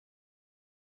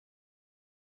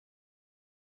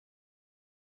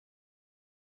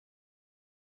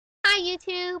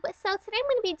YouTube! So today I'm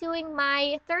going to be doing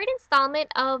my third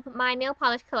installment of my nail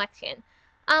polish collection.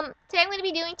 Today I'm going to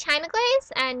be doing China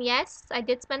Glaze, and yes, I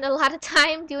did spend a lot of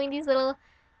time doing these little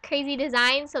crazy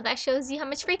designs, so that shows you how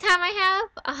much free time I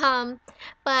have.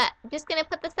 But I'm just going to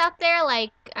put this out there,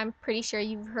 like I'm pretty sure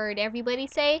you've heard everybody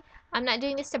say. I'm not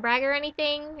doing this to brag or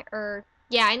anything, or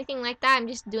yeah, anything like that. I'm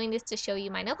just doing this to show you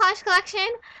my nail polish collection.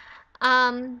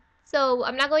 So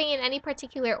I'm not going in any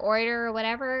particular order or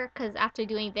whatever, because after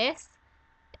doing this,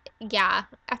 yeah,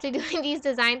 after doing these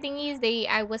design thingies,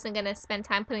 I wasn't gonna spend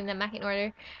time putting them back in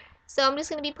order. So I'm just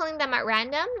gonna be pulling them at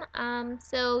random.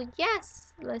 So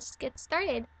yes, let's get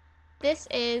started. This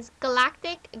is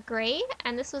Galactic Gray,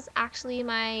 and this was actually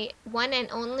my one and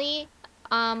only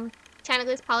China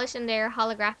Glaze polish in their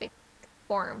holographic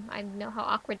form. I know how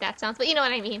awkward that sounds, but you know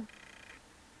what I mean.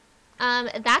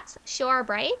 That's Shore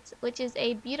Bright, which is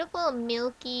a beautiful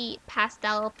milky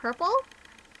pastel purple.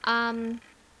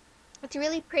 It's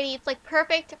really pretty. It's like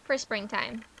perfect for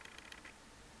springtime.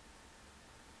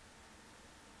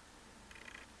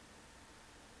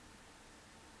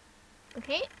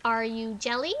 Okay, Are You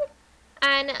Jelly?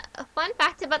 And a fun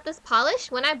fact about this polish,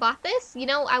 when I bought this, you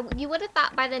know, you would have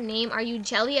thought by the name Are You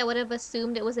Jelly, I would have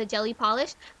assumed it was a jelly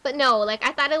polish. But no, like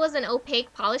I thought it was an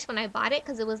opaque polish when I bought it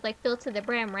because it was like filled to the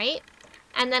brim, right?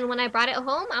 And then when I brought it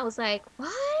home, I was like,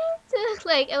 what?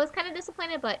 Like, I was kind of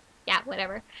disappointed, but yeah,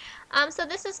 whatever. So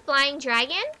this is Flying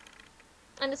Dragon.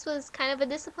 And this was kind of a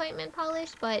disappointment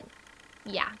polish, but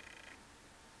yeah.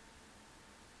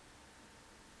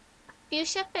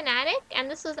 Fuchsia Fanatic, and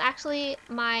this was actually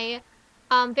my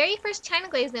very first China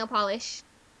Glaze nail polish.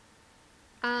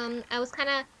 I was kind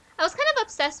of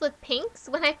obsessed with pinks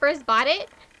when I first bought it.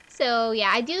 So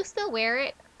yeah, I do still wear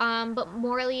it, but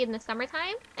morely in the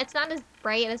summertime. It's not as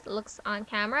bright as it looks on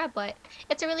camera, but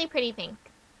it's a really pretty pink.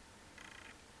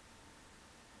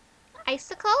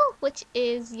 Icicle, which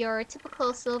is your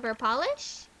typical silver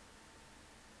polish.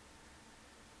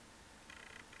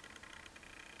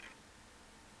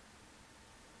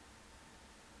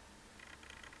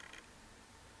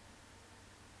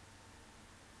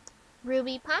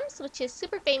 Ruby Pumps, which is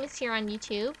super famous here on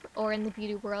YouTube, or in the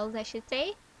beauty world, I should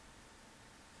say.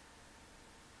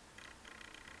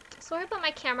 Sorry about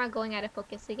my camera going out of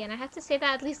focus again. I have to say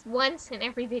that at least once in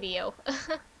every video.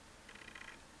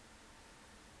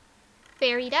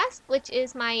 Fairy Dust, which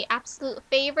is my absolute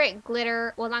favorite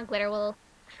glitter, well not glitter, well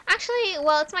actually,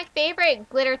 well it's my favorite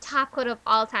glitter top coat of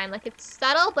all time. Like it's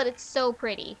subtle, but it's so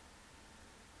pretty.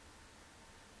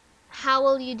 How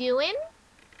Will You Doin'?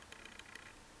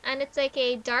 And it's like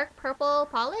a dark purple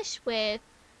polish with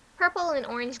purple and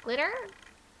orange glitter.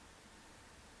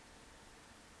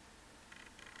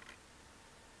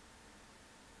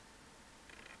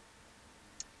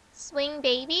 Swing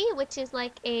Baby, which is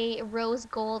like a rose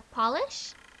gold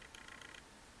polish.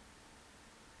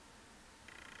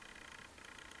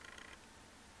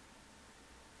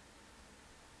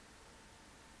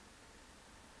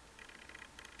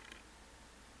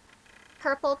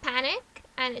 Purple Panic,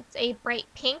 and it's a bright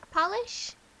pink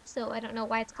polish. So I don't know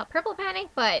why it's called Purple Panic,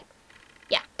 but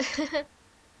yeah.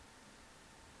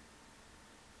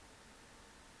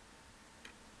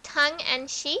 Tongue and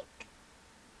Cheek.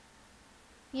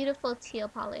 Beautiful teal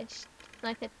polish.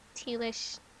 Like a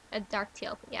tealish, a dark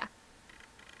teal, yeah.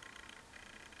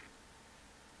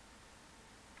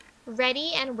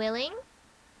 Ready and Willing,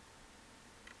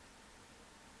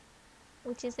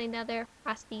 which is another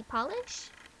frosty polish.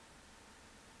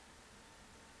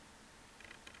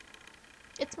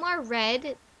 It's more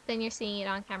red than you're seeing it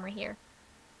on camera here.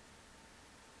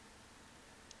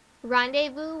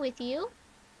 Rendezvous with You,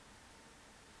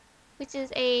 which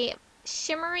is a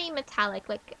shimmery metallic.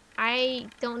 Like, I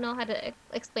don't know how to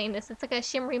explain this. It's like a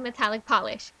shimmery metallic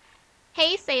polish.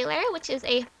 Hey Sailor, which is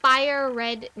a fire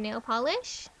red nail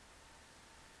polish.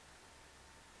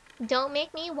 Don't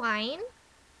Make Me Whine,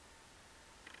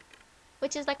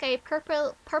 which is like a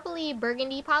purpley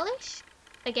burgundy polish.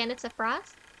 Again, it's a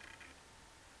frost.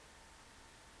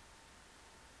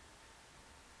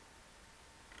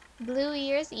 Blue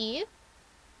Year's Eve,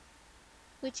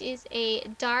 which is a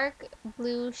dark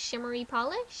blue shimmery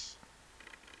polish.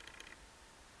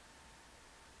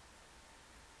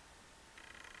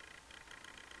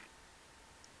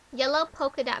 Yellow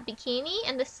Polka Dot Bikini,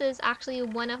 and this is actually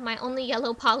one of my only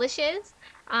yellow polishes.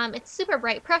 It's super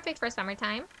bright, perfect for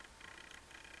summertime.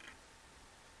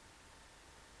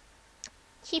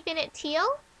 Keeping It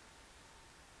Teal.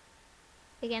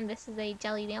 Again, this is a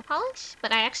jelly nail polish,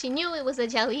 but I actually knew it was a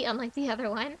jelly, unlike the other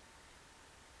one.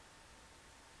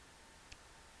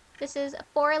 This is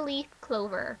Four Leaf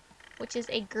Clover, which is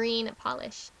a green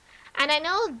polish. And I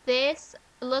know this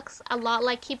looks a lot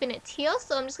like Keeping It Teal.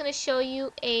 So I'm just gonna show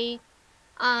you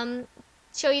um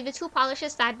the two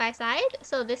polishes side by side.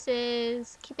 So this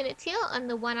is Keeping It Teal, and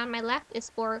the one on my left is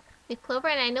for Leaf Clover.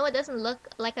 And I know it doesn't look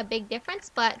like a big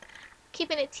difference, but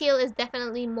Keeping It Teal is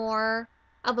definitely more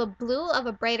of a blue, of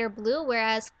a brighter blue,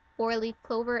 whereas 4-leaf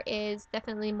clover is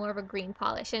definitely more of a green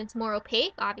polish, and it's more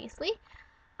opaque, obviously.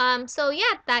 So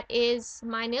yeah, that is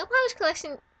my nail polish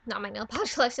collection. Not my nail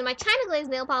polish collection, my China Glaze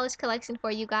nail polish collection for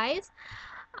you guys.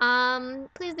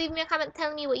 Please leave me a comment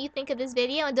telling me what you think of this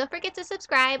video, and don't forget to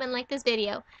subscribe and like this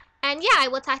video. And yeah, I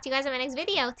will talk to you guys in my next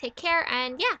video. Take care,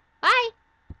 and yeah, bye!